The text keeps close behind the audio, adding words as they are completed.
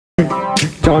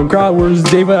on Crowers,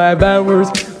 David have hours,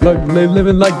 look,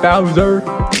 living like Bowser.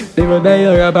 David they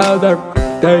like Bowser.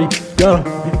 They go.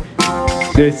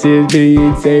 This is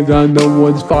being saved on no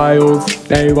one's files.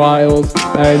 They wiles,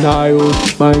 and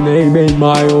Niles. My name is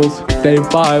Miles. They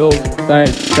files, they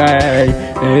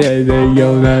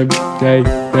yell at they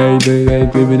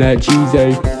living at cheese,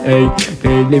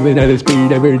 they living at a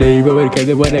speed every day, but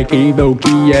when I came no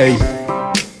key,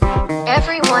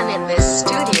 Everyone in this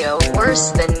studio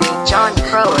worse than me. John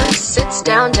Crower sits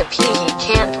down to pee, he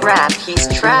can't rap, he's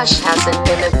trash, hasn't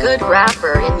been a good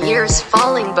rapper in years,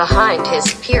 falling behind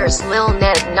his peers. Lil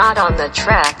Ned not on the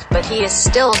track, but he is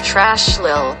still trash.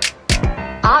 Lil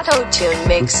Autotune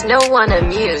makes no one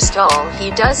amused, all he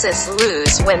does is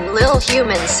lose when Lil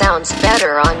Human sounds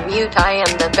better on mute. I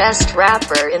am the best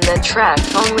rapper in the track,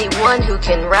 only one who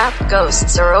can rap.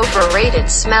 Ghosts are overrated,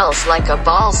 smells like a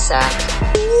ball sack.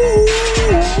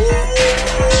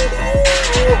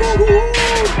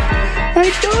 I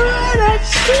thought I'd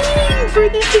sing for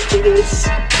this.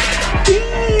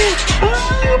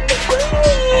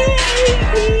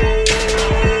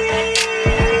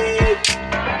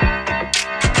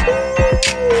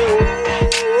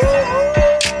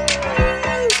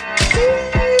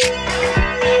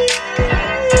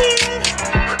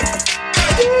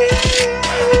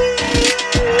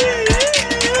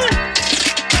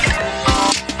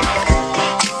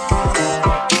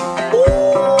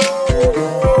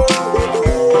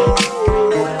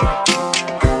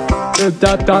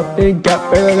 Top and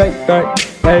got better like that.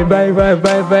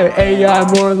 Hey, I'm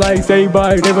more like say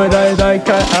bye. But I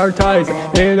cut our ties.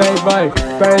 And I buy.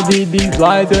 But these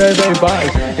lies that they buy.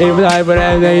 Even when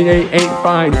I ain't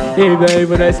fine. Even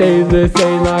when I say the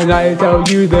same line, I tell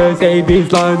you the same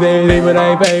these lines. Even when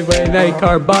I pay when I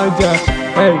carbon.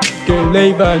 Hey, can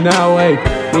leave now, hey.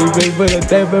 Even when I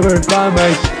say we're fine,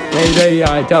 hey,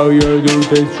 I tell you to do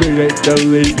this shit.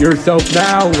 Delete yourself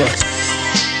now.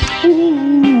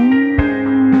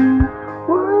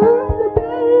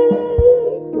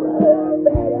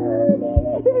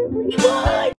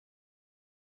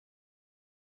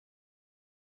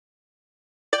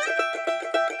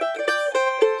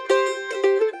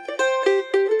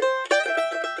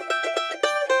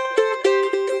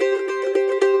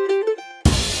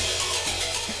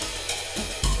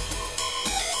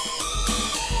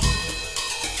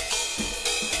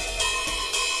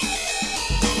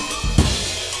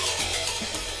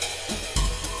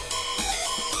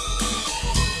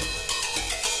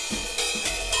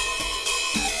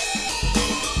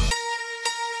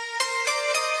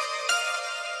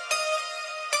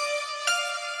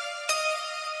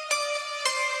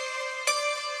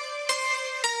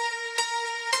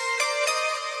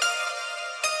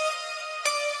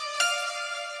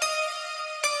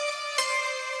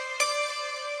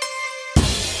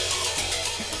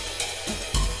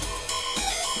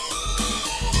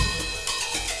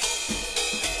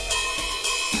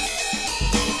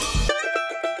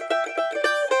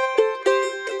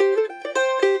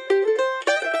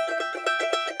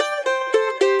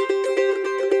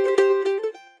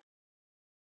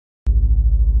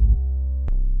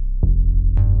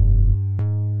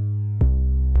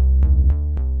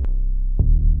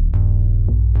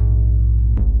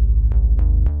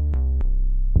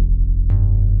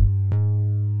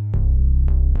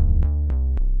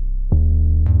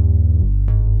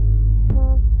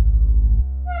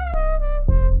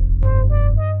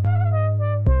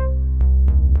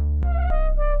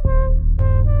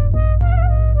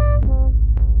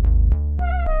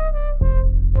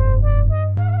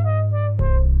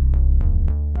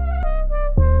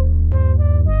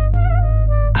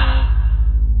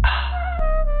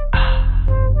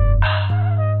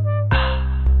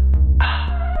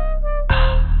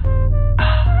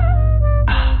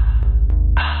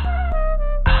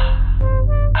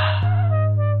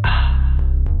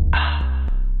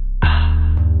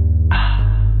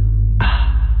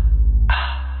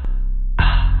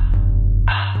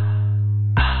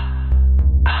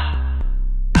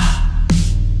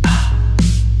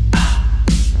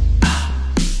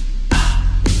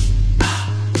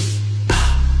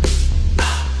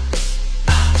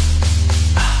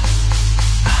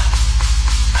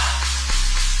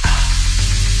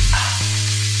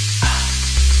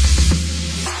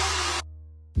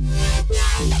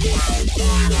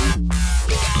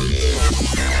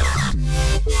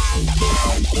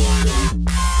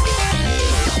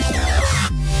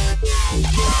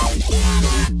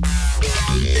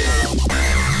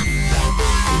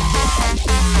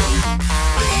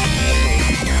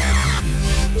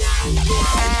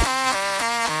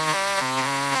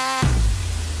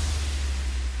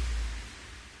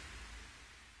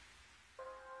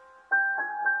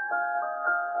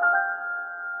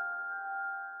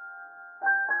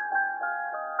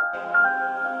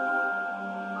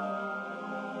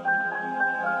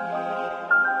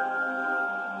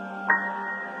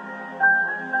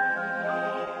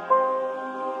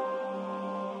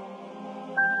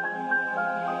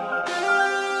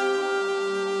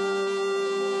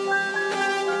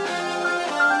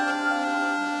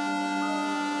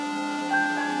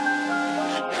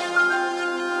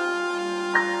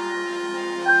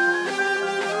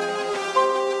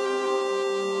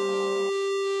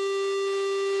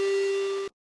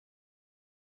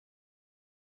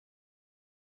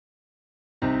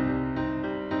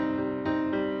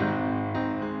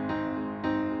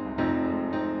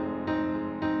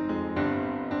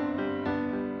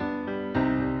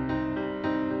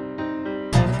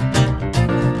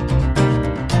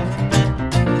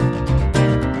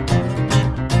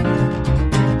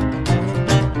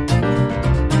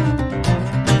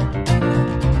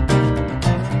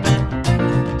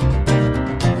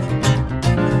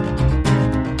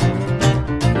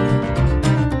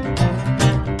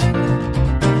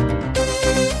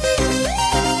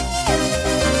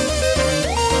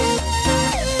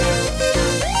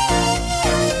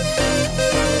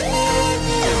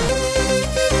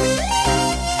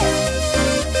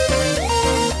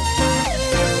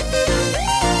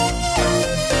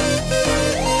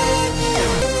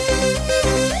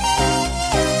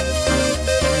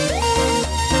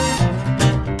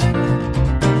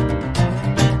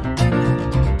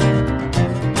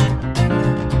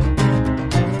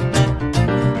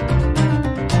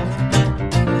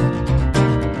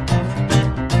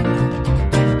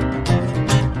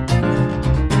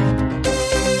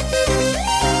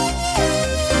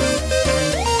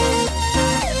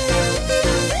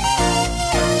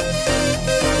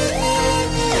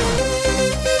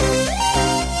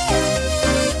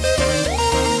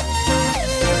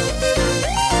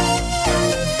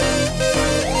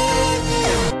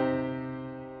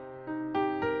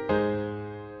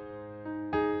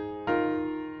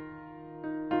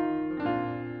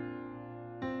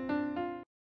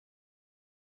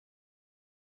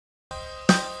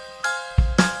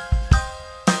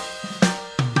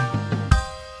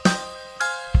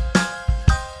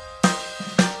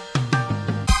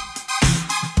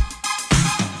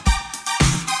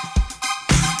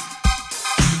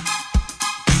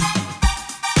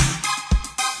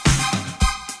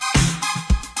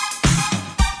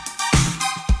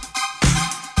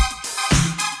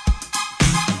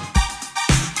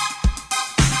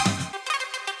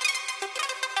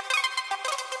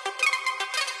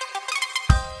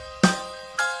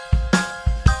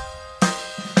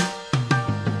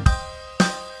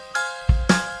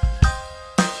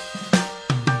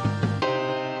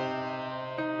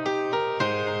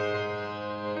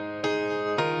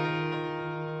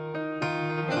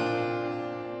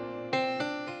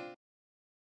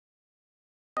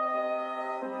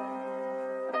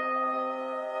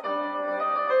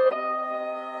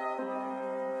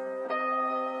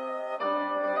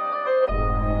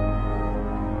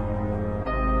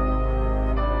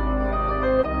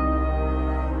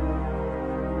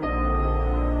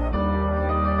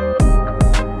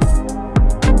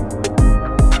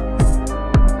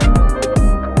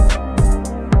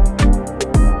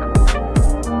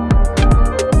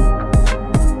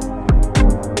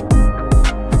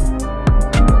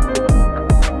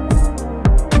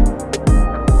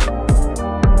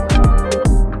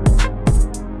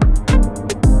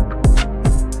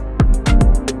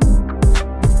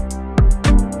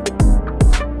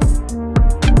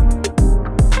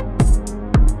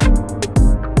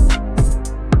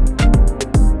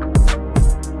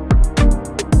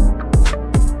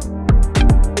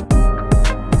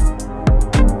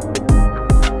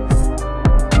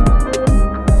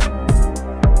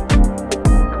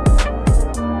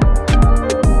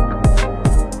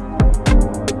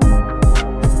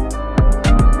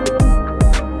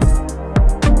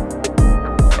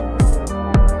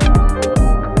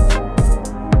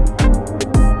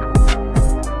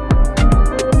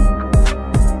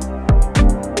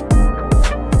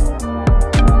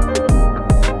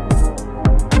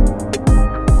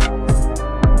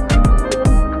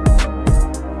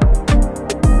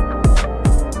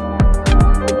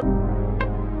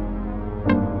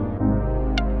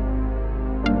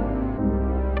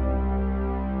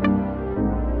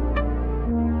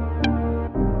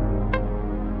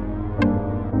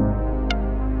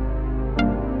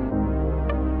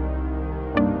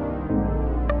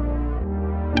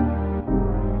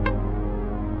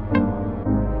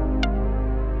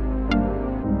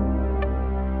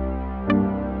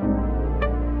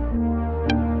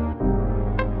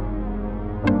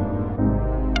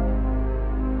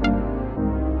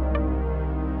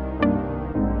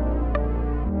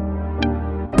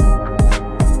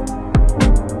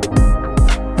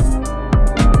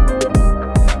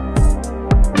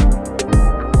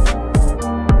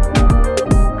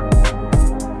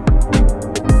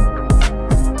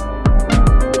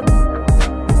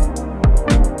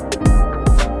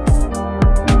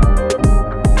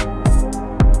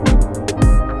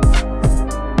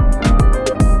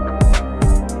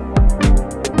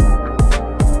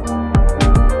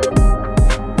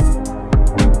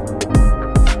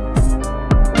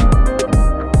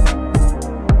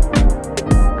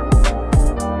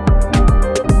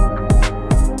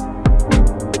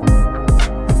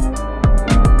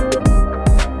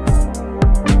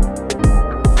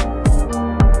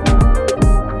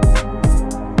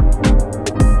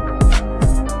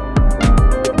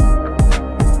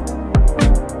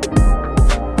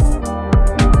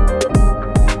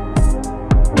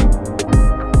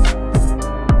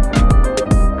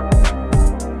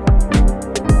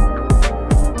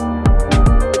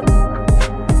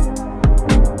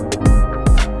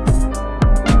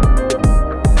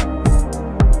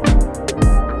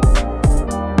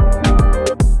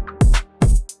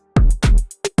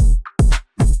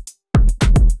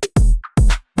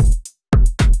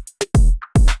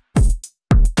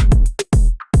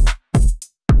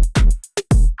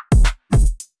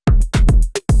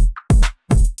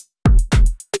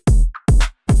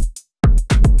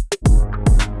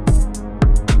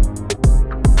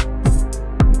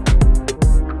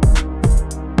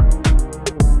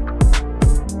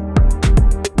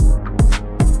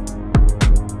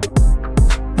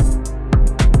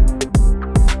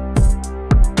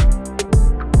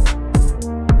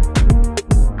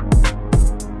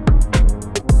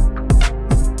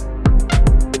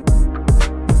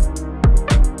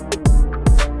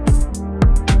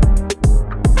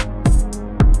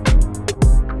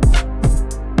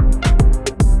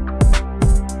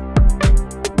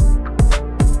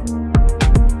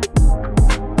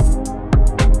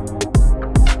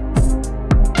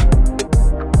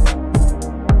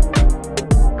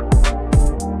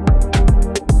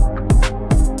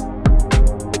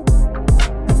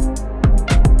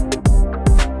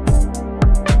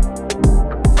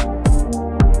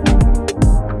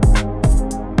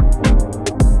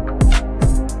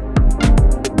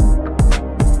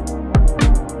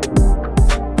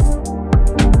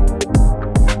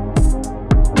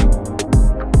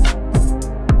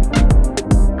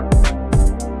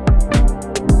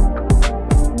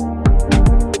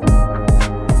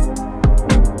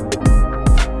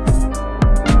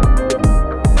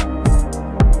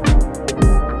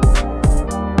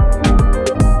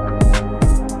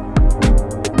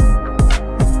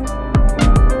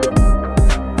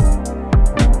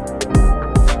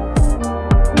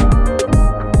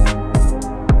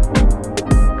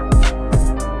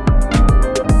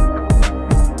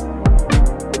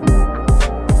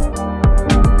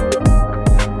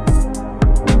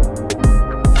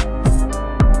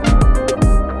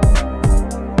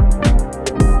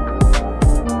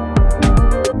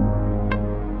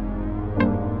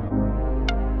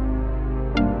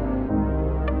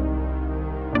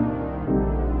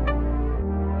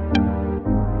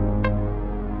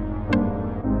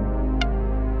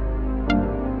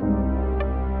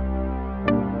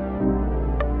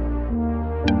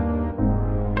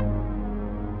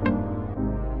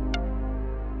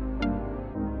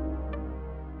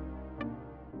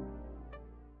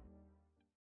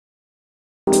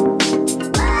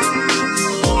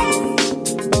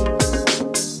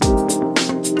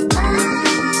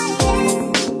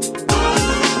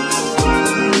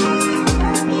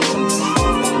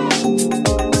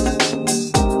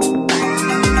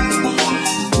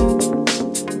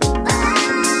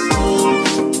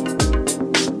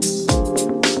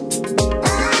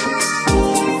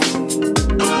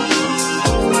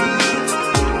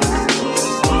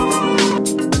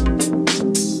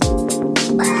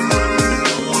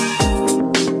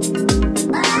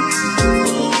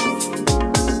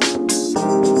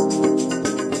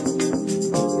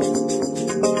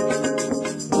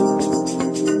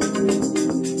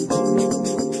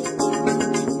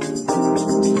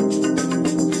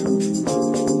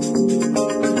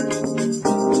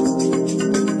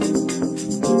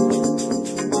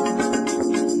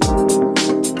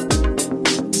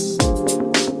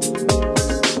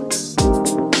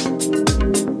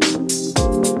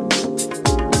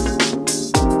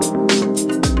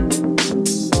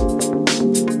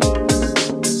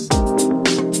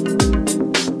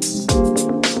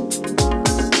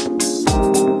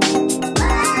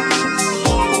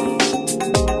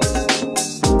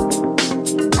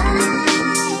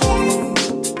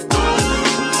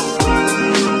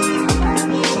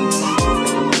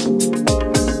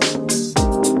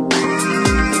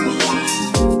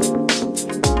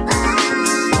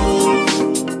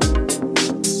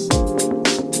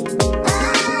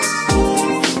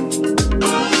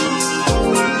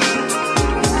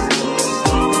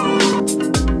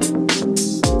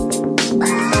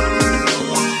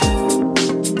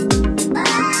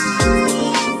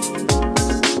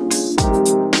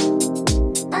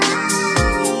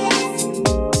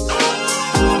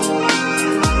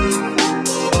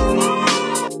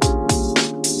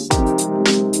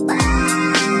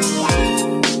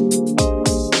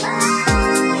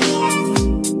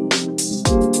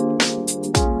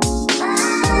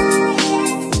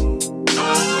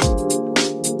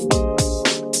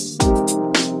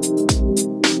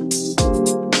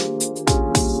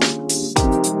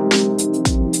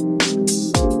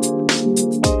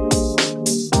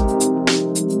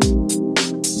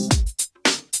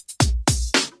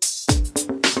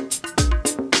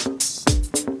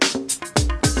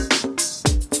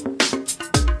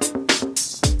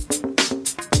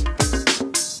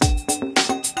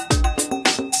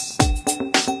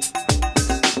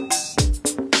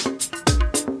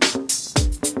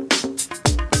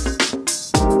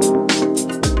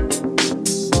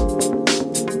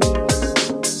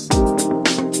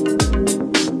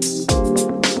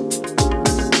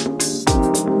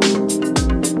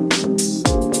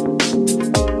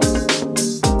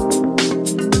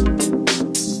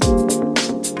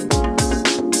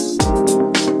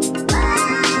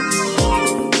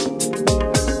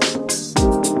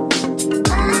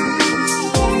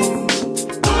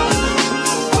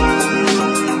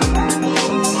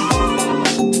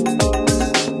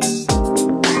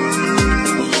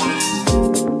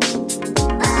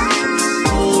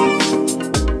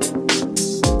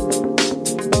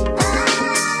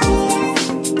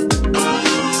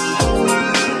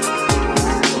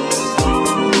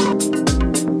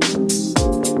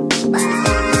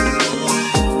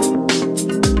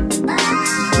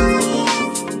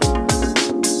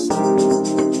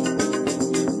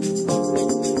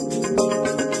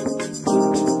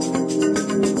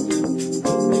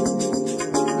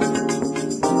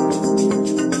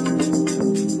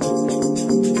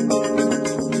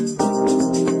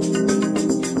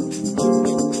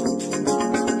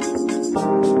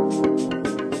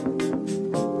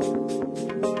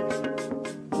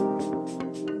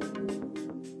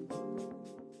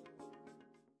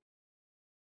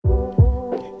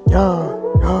 Yeah.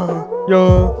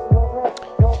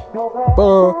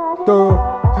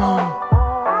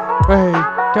 Hey,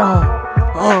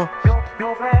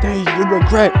 they you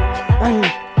regret. Hey,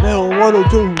 little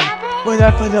Autotune. For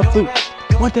that flute.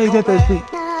 One day that flute.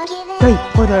 Hey,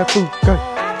 for that flute, guy.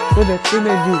 For that thing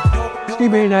at you.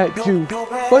 Screaming at you.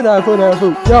 For that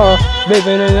flute. Yeah,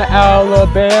 living in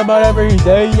Alabama every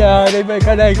day. Yeah, they make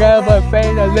a have a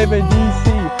fan that live in DC.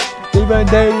 Even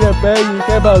day to pay, you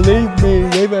can't believe me.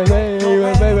 Even day,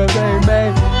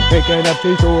 man. Making up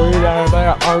these stories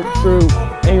that aren't true.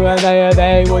 Even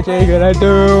day, what you gonna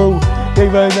do?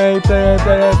 Even day, play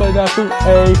the food.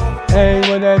 Hey,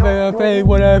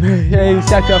 whatever, hey,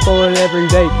 stack up for it every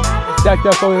day. Stack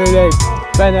up for it, hey.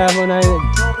 But I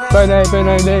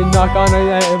knock on it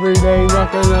every day.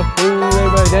 Knocking the food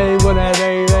every day.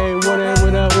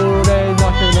 Whatever,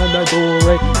 knocking on the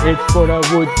door. It's for the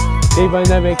wood. Even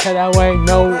never cut away,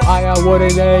 no, I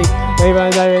wouldn't, even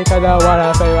never cut away, what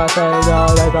I say, no,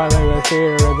 they probably was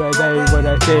here every day, what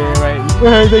I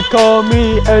say, they call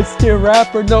me a skill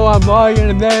rapper, no, I'm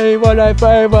lying, what I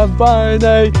say, I'm fine,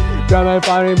 Drum and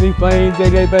finding these planes,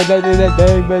 they but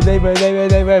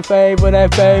they say, what I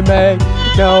say, man,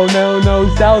 no,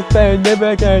 South Bend,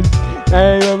 never again,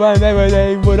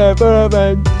 never, whatever,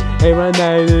 man. Hey, one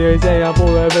day they say I'm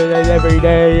full of it every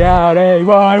day out. Hey,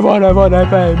 why what I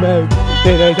pay me?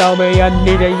 Did they tell me I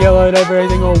need to yell at every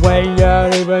single way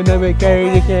out? Even if it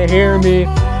cares, you can't hear me.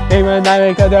 Even I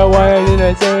because I wanted in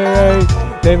a city.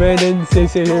 Living in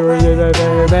 60 years in a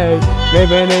city.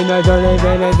 Living in a dirty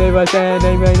they were saying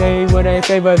they what I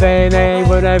say, but they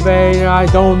what I say. I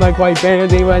don't like white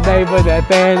bands, even they put that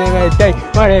band and they say,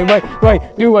 wait,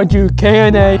 do what you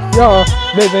can, yo.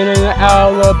 Living in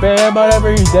Alabama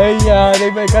every day, yeah.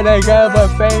 Even cause I got a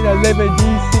fan that live in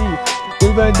DC.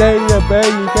 Even day to pay,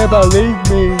 you can't believe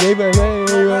me. Even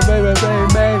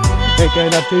man.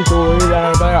 Making up these stories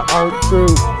that aren't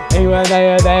true. Even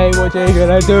day, what you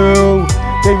gonna do?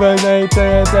 Even day,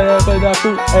 play the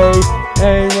food,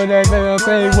 hey, whatever,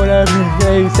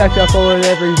 hey, stack up for it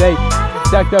every day.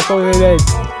 Stack up for it, hey.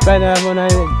 But I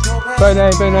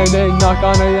knock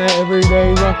on it every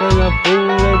day, knocking the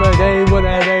food every day,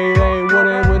 whatever,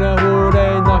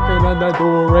 knocking on the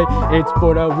door, it's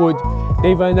for the wood.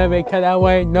 Even never cut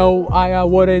away, no, I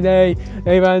wouldn't,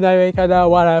 even never cut out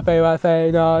what I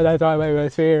say, no, that's why I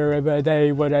was here every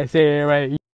day, what I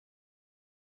say,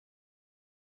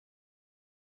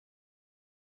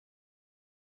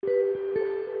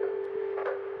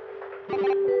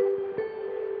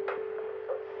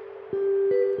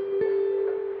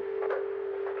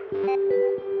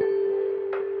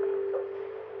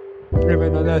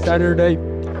 Living on a Saturday,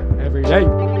 every day.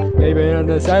 Living on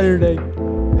a Saturday,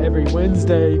 every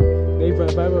Wednesday. Living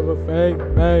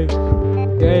hey,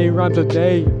 day rhymes a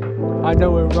day. I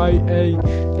know it right, hey.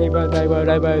 They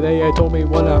told me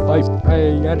when I fight,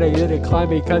 hey. And they didn't climb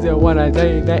because of what I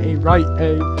say, that ain't right,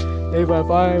 hey. They were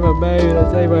fine with me,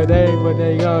 I say my name when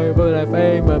they go, but I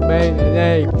fame with me, and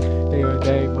they were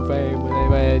fame with me,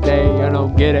 I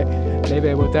don't get it. They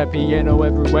been with that piano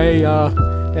every way,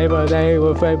 they were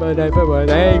fame, but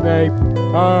they made.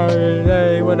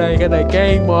 When I get a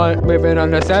game on, living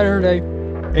on a Saturday,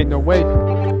 in the way,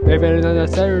 living on a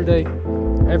Saturday,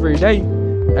 every day.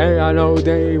 Hey, I know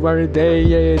they were they,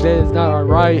 yeah, that's not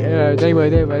alright. They, I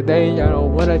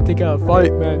don't wanna take a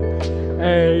fight, man.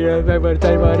 Hey, they would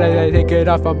say, but they take it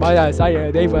off on my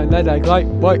side. They would let like,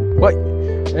 what?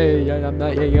 Hey, I'm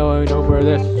not going over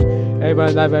this. Hey,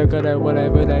 but I'm gonna,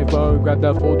 whatever they phone, grab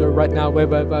the folder right now,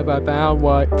 if I found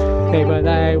what. Hey, but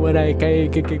when I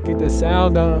can't get the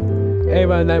sound up. Hey,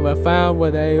 but I found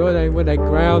when I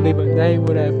ground, even they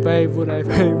when I fade, when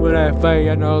I fade.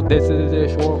 I know this is a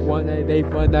short one, and they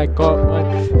find that caught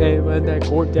one. They find that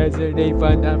Cortez, and they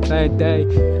find that bad day.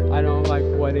 I don't like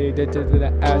what he did to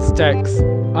the Aztecs.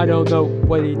 I don't know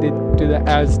what he did to the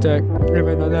Aztec.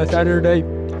 Living on a Saturday,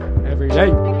 every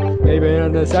day. Living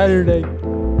on a Saturday,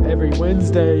 every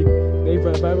Wednesday. They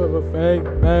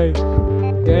hey,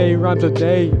 day rhymes a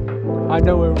day. I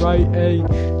know it right, hey.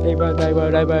 They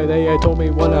told me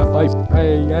when I fight,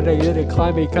 hey. And they didn't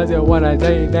climb because of what I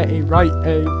say, that ain't right,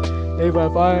 hey. They were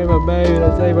fine with me,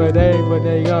 I say my name when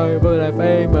they go, but I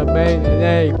fame with me, and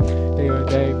they were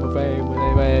fame with me,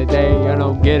 I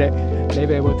don't get it. They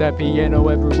been with that piano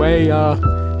every way,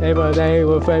 they were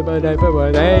fame, but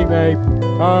they made.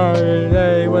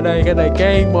 When I get a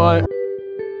game on.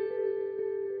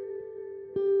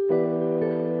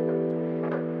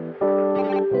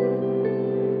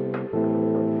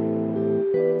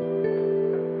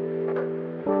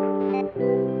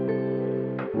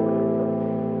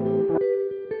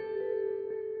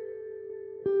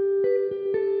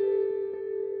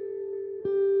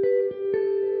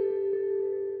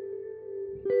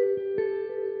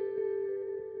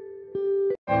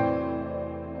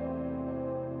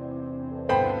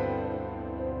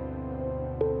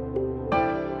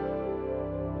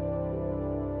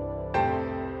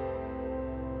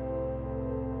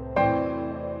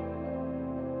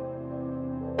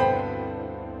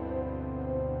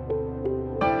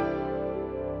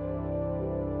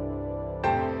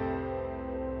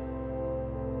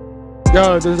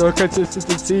 Yo, there's no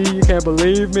consistency, you can't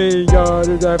believe me. Yo,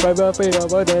 there's a five up feet,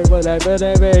 whatever.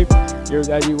 You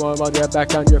that you want on your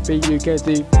back on your feet, you can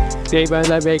see. Even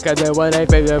the because of what I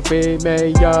feel the feed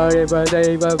me. Yo, if I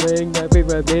say the thing that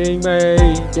people being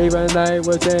me. Even I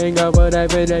was saying of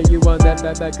whatever that you want that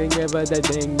back and give us the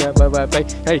thing of a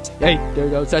hey,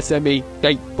 there's no sesame.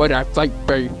 Hey, what I fight,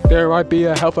 babe. There might be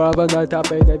a help of another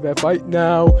topic that we fight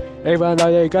now. Even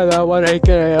though they got the one they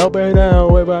can't help it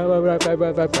now. If I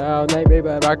found, they be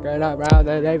rocking around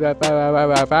and they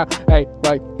found.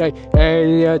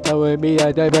 Hey, you're telling me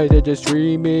that they're just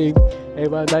streaming.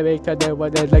 Even though because they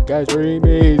want it like a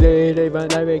streaming. Even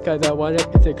though because I want it,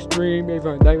 it's extreme.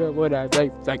 Even though what I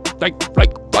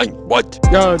like, what?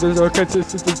 Yo, there's no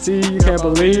consistency, you can't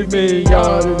believe me.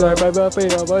 Yo, there's a five up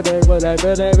feet,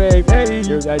 whatever. Hey,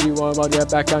 you that you want on your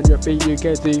back on your feet, you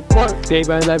can see.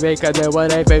 Even though because they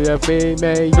want it, people feed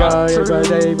me. Yo, if I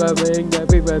say the thing that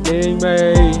people being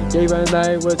me. Even though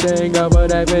I was saying of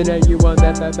whatever that you want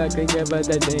that back and give us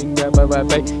the thing of a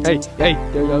hey,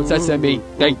 there's no sesame.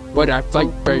 Hey, what I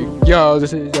fight, babe. Yo,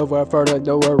 this is over for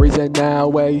no reason now,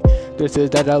 wait. This is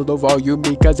that I love all you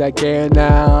because I can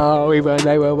now. Even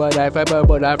though what I fight,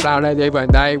 but I found it. Even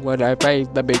though what I face,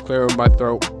 let me clear my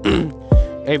throat.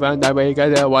 Even though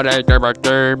because of what I give a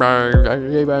thing,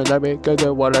 even though because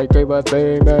of what I give a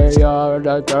thing, you're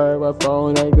the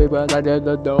telephone, even I did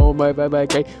the dome,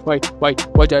 wait,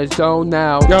 what's that zone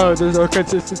now? Yo, there's no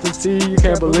consistency, you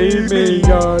can't believe me.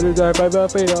 Yo, there's a five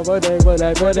up feet, whatever.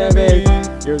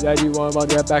 You that you want on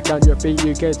your back on your feet,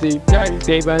 you can see.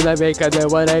 Even though because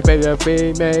of what I feel the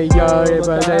feed me. Yo, if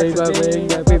I say the thing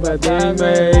that people think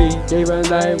me. Even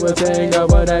though I was saying of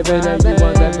whatever that you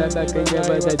want that back and give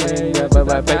us the thing.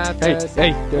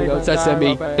 Hey, there goes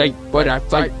sesame. Hey, what I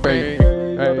fight, babe.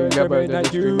 Hey, never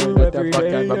that you let the fuck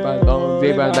out of my lungs.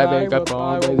 Even I make a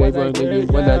bomb, they want to use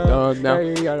when I'm done now.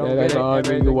 Never thought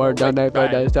you were done, but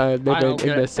I started living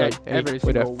in the same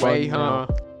with a way, huh?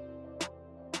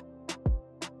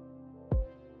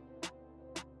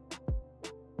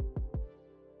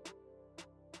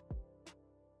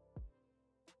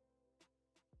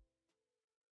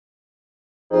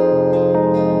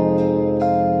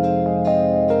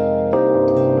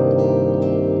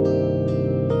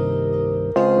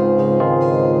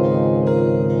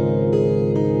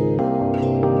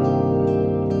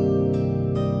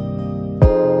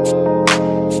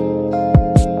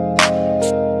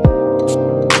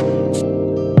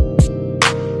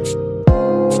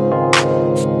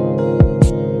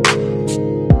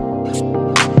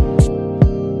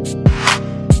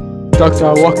 Ducks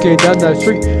are walking down the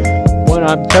street. When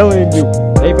I'm telling you,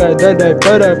 they've done that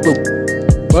better fruit.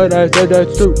 But I said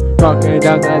that's true. Walking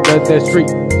down the street,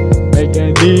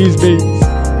 making these beats.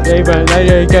 Even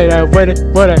they get out with it,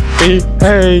 what I be.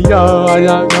 Hey yo, I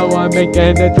don't know I'm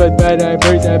making this with better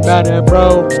breeze and Madden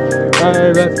Pro.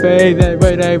 I fade that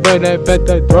when they bet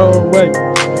the throw away.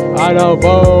 I don't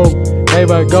vote, they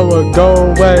would go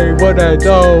away. What I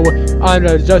do, I'm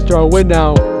just throwing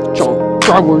now.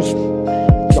 Flowers.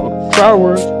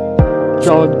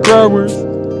 John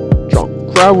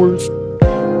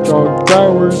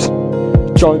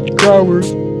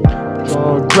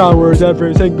Crowers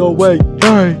every single way.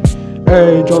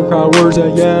 Hey, John Crowers, I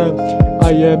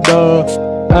am the.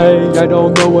 Hey, I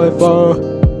don't know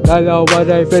if I know what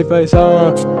I face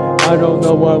I don't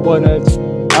know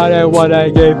what I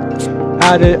gave.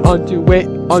 Add it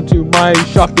onto my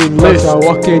shopping list. I'm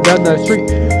walking down the street.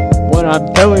 When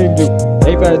I'm telling you,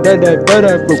 they've done that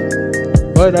better fruit.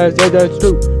 But I said that's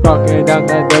true. Walking down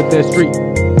the street,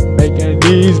 making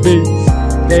these beats.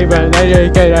 Even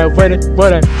they get out with it,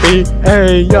 what I be.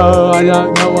 Hey yo, I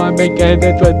don't know I'm making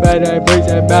this with better breeze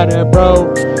and Madden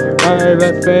Pro. I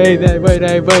fade that when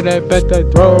they bet the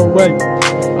throw away.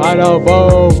 I don't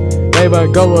vote, they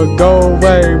would go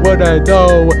away. What I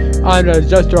do, I'm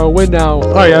just throwing now.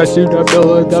 I shoot to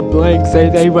fill in the blank. Say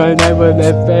they run never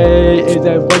let fade. Is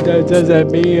that what that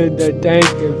doesn't mean in the tank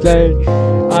and say?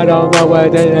 I don't know why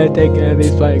they're taking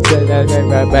these flags to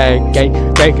the bank. Take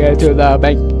it to the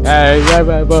bank. Hey,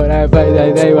 never put I play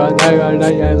that they want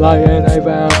never lying I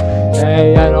found.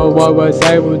 Hey, I don't want to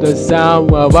say with the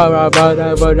sound. Well, whatever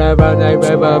they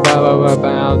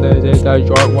found. This is a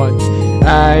short one.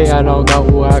 Hey, I don't know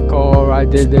who I call. I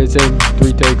did this in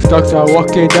 3 takes. Ducks are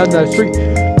walking down the street.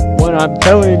 When I'm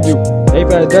telling you, they've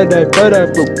done that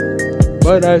better fruit.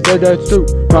 But I said that's true.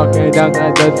 Walking down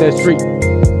the street,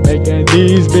 making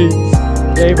these beats.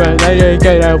 Even they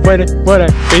get out with it, what I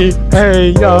be. Hey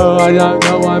yo, I don't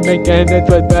know I'm making this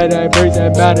with better breeze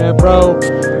and Madden Pro.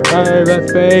 I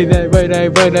fade that when they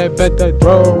bet the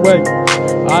throw away.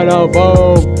 I don't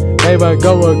vote, Never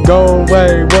go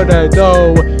away, what I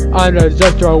know. I'm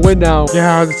just a win now.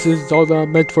 Yeah, this is all that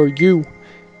meant for you.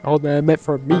 All that meant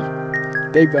for me.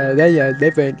 They are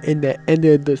living in the end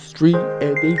of the street,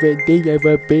 and even they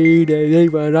never beat, and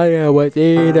even I was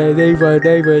in, and even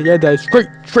in the street.